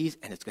opportunities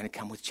and it's going to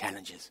come with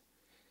challenges.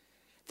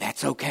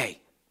 That's okay.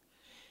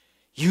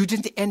 You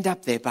didn't end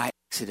up there by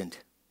accident.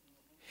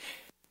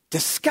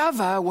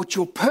 Discover what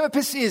your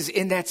purpose is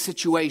in that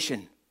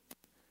situation.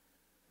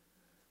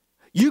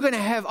 You're going to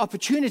have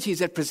opportunities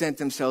that present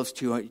themselves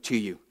to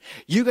you.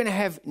 You're going to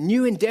have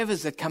new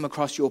endeavors that come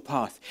across your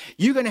path.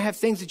 You're going to have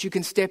things that you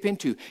can step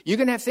into. You're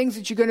going to have things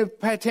that you're going to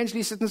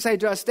potentially sit and say,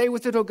 do I stay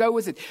with it or go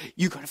with it?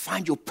 You've got to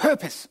find your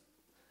purpose.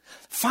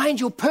 Find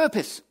your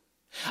purpose.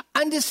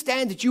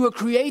 Understand that you were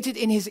created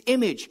in his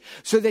image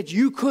so that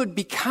you could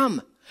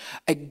become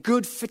a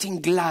good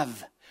fitting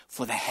glove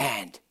for the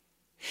hand.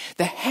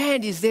 The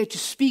hand is there to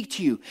speak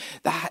to you.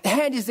 The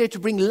hand is there to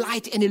bring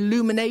light and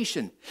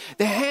illumination.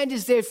 The hand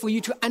is there for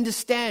you to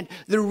understand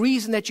the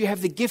reason that you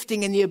have the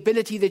gifting and the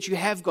ability that you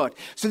have got,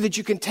 so that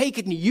you can take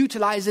it and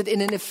utilize it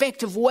in an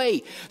effective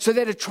way, so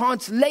that it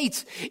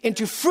translates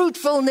into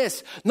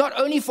fruitfulness, not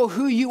only for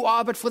who you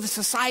are, but for the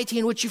society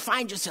in which you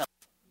find yourself.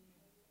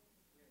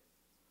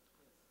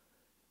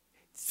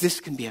 This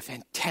can be a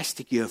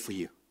fantastic year for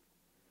you.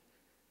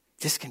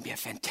 This can be a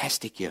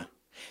fantastic year.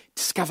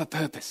 Discover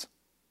purpose.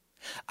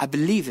 I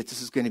believe that this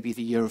is going to be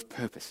the year of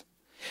purpose.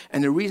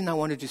 And the reason I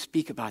wanted to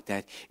speak about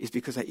that is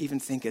because I even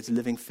think as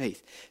living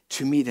faith,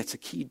 to me, that's a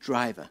key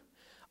driver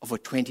of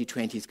what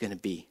 2020 is going to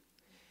be.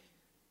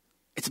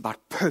 It's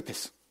about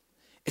purpose.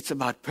 It's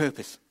about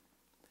purpose.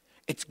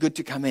 It's good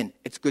to come in.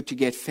 It's good to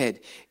get fed.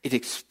 It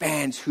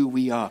expands who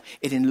we are.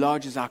 It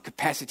enlarges our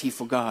capacity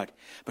for God.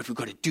 But we've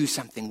got to do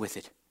something with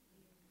it.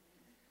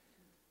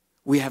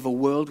 We have a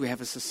world, we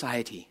have a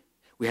society,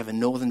 we have a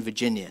Northern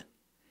Virginia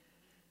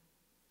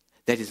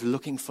that is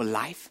looking for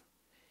life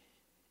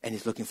and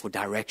is looking for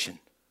direction.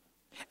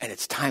 And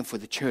it's time for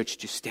the church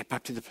to step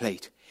up to the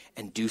plate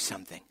and do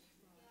something.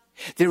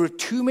 There are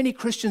too many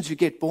Christians who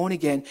get born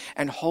again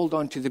and hold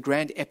on to the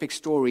grand epic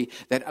story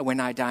that when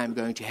I die, I'm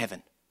going to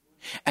heaven.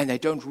 And they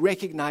don't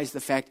recognize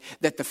the fact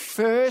that the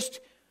first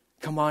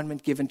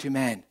commandment given to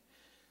man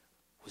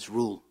was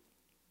rule.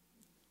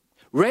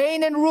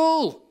 Reign and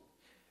rule.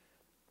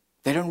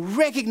 They don't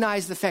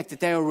recognize the fact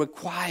that they are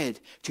required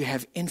to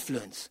have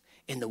influence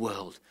in the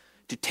world,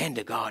 to tend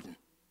a garden.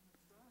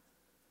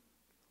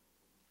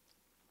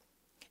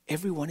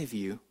 Every one of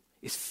you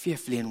is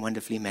fearfully and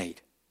wonderfully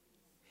made.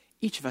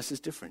 Each of us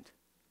is different.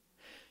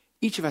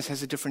 Each of us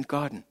has a different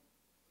garden.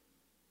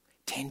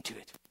 Tend to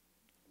it.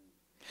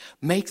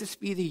 Make this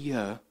be the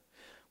year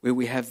where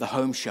we have the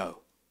home show.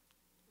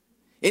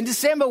 In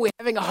December, we're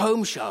having a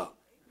home show.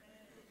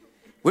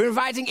 We're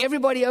inviting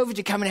everybody over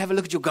to come and have a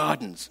look at your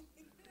gardens.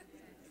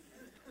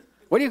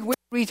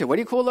 Rita, what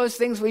do you call those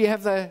things where you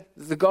have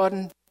the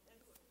garden?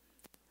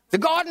 The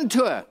garden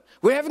tour.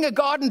 We're having a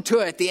garden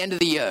tour at the end of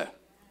the year.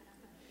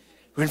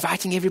 We're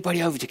inviting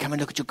everybody over to come and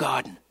look at your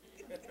garden.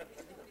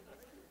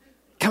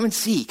 Come and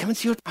see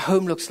what my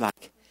home looks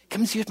like.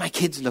 Come and see what my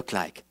kids look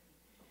like.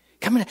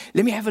 Come and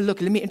let me have a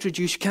look. Let me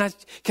introduce you. Can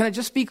I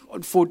just speak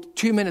for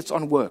 2 minutes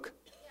on work?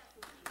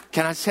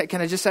 Can I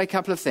just say a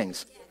couple of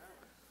things?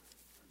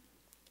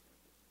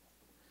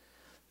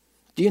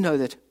 Do you know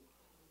that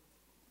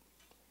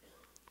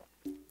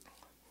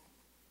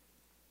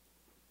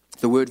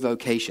the word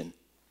vocation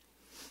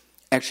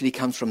actually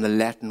comes from the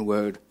Latin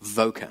word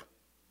voca?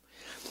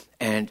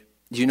 And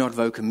do you know what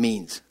voca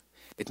means?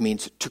 It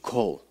means to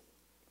call.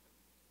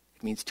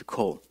 It means to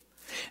call.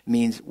 It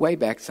means way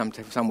back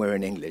somewhere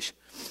in English,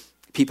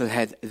 people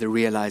had the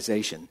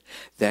realization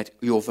that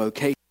your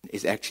vocation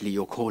is actually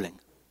your calling.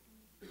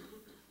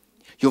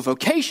 Your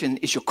vocation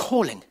is your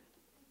calling.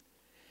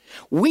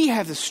 We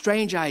have the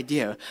strange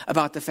idea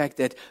about the fact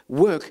that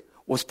work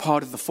was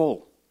part of the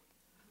fall.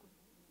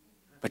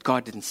 But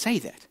God didn't say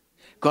that.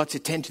 God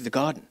said, tend to the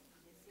garden.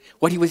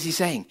 What was he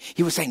saying?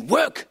 He was saying,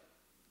 work.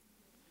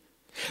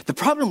 The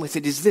problem with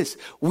it is this.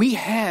 We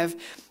have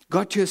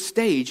got to a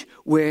stage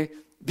where,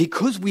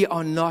 because we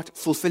are not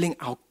fulfilling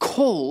our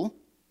call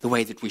the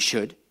way that we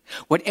should,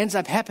 what ends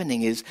up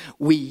happening is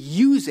we're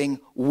using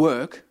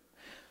work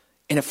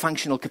in a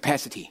functional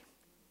capacity.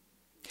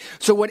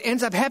 So what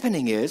ends up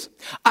happening is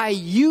I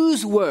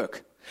use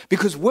work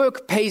because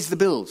work pays the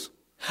bills.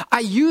 I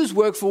use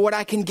work for what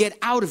I can get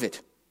out of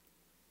it.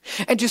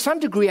 And to some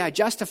degree, I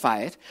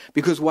justify it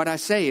because what I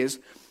say is,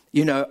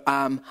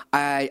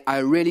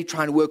 I really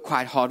try and work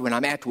quite hard when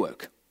I'm at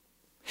work.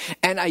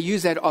 And I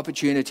use that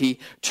opportunity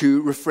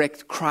to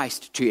reflect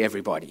Christ to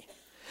everybody.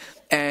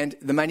 And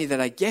the money that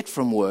I get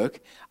from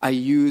work, I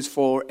use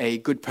for a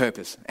good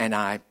purpose. And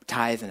I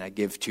tithe and I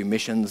give to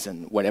missions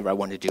and whatever I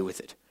want to do with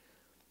it.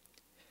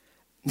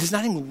 There's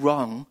nothing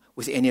wrong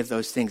with any of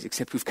those things,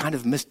 except we've kind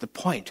of missed the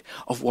point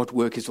of what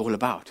work is all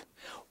about.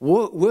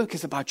 Work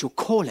is about your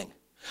calling.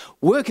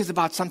 Work is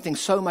about something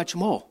so much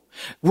more.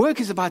 Work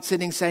is about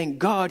sitting saying,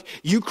 God,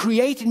 you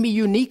created me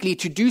uniquely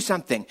to do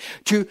something,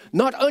 to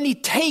not only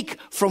take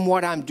from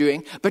what I'm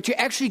doing, but to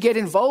actually get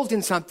involved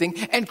in something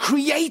and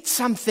create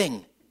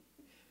something.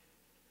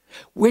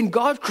 When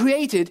God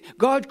created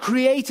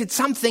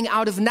something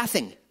out of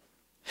nothing.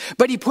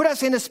 But he put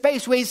us in a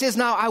space where he says,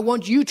 now I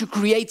want you to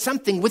create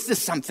something with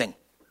this something.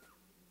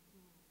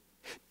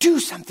 Do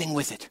something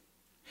with it.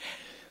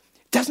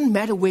 Doesn't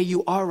matter where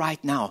you are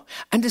right now.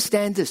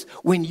 Understand this.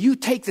 When you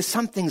take the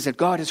somethings that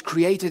God has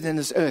created in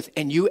this earth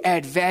and you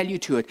add value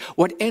to it,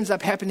 what ends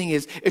up happening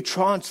is it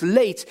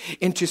translates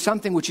into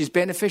something which is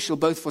beneficial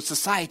both for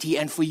society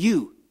and for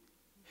you.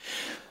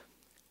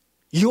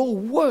 Your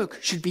work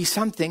should be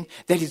something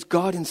that is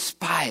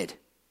God-inspired.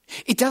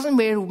 It doesn't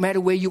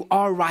matter where you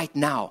are right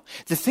now.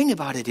 The thing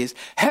about it is,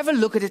 have a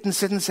look at it and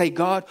sit and say,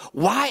 God,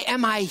 why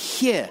am I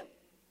here?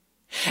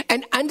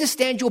 And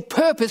understand your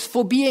purpose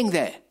for being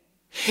there.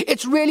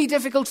 It's really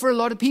difficult for a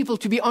lot of people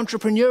to be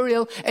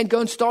entrepreneurial and go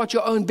and start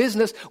your own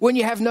business when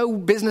you have no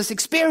business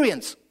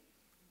experience.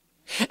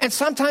 And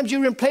sometimes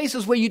you're in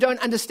places where you don't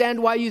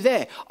understand why you're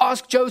there.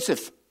 Ask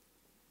Joseph.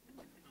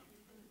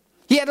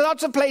 He had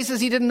lots of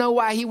places he didn't know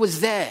why he was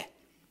there.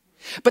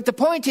 But the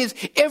point is,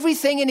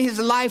 everything in his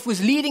life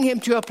was leading him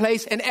to a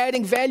place and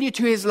adding value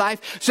to his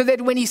life so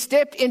that when he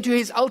stepped into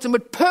his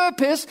ultimate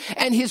purpose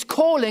and his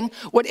calling,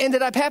 what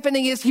ended up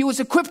happening is he was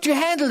equipped to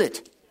handle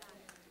it.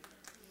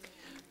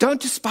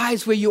 Don't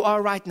despise where you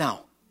are right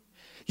now.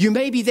 You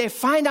may be there.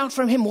 Find out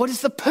from him, what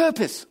is the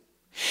purpose?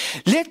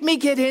 Let me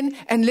get in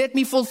and let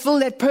me fulfill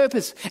that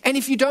purpose. And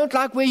if you don't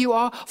like where you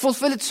are,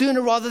 fulfill it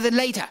sooner rather than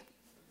later.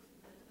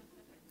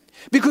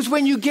 Because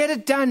when you get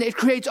it done, it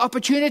creates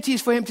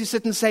opportunities for him to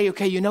sit and say,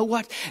 okay, you know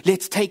what?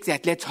 Let's take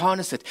that. Let's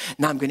harness it.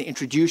 Now I'm going to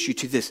introduce you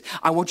to this.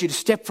 I want you to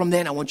step from there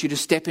and I want you to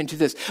step into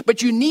this.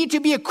 But you need to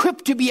be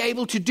equipped to be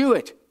able to do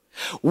it.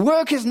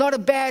 Work is not a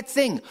bad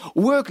thing.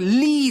 Work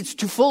leads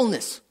to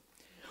fullness.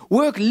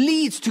 Work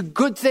leads to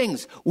good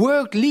things.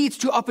 Work leads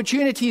to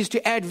opportunities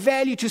to add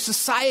value to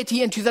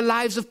society and to the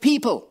lives of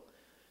people.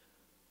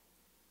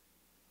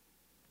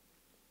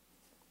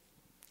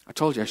 I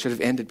told you I should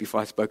have ended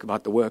before I spoke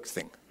about the work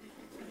thing.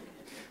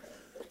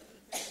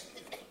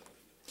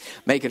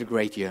 Make it a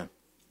great year.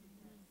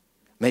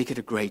 Make it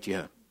a great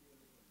year.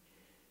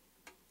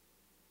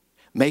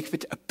 Make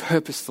it a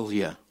purposeful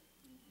year.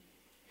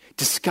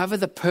 Discover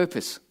the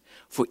purpose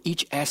for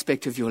each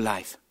aspect of your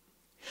life.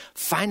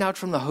 Find out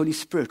from the Holy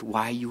Spirit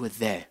why you were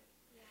there.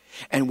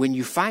 And when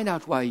you find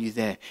out why you're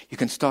there, you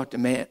can start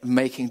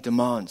making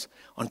demands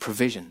on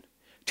provision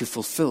to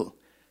fulfill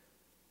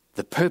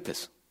the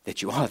purpose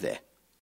that you are there.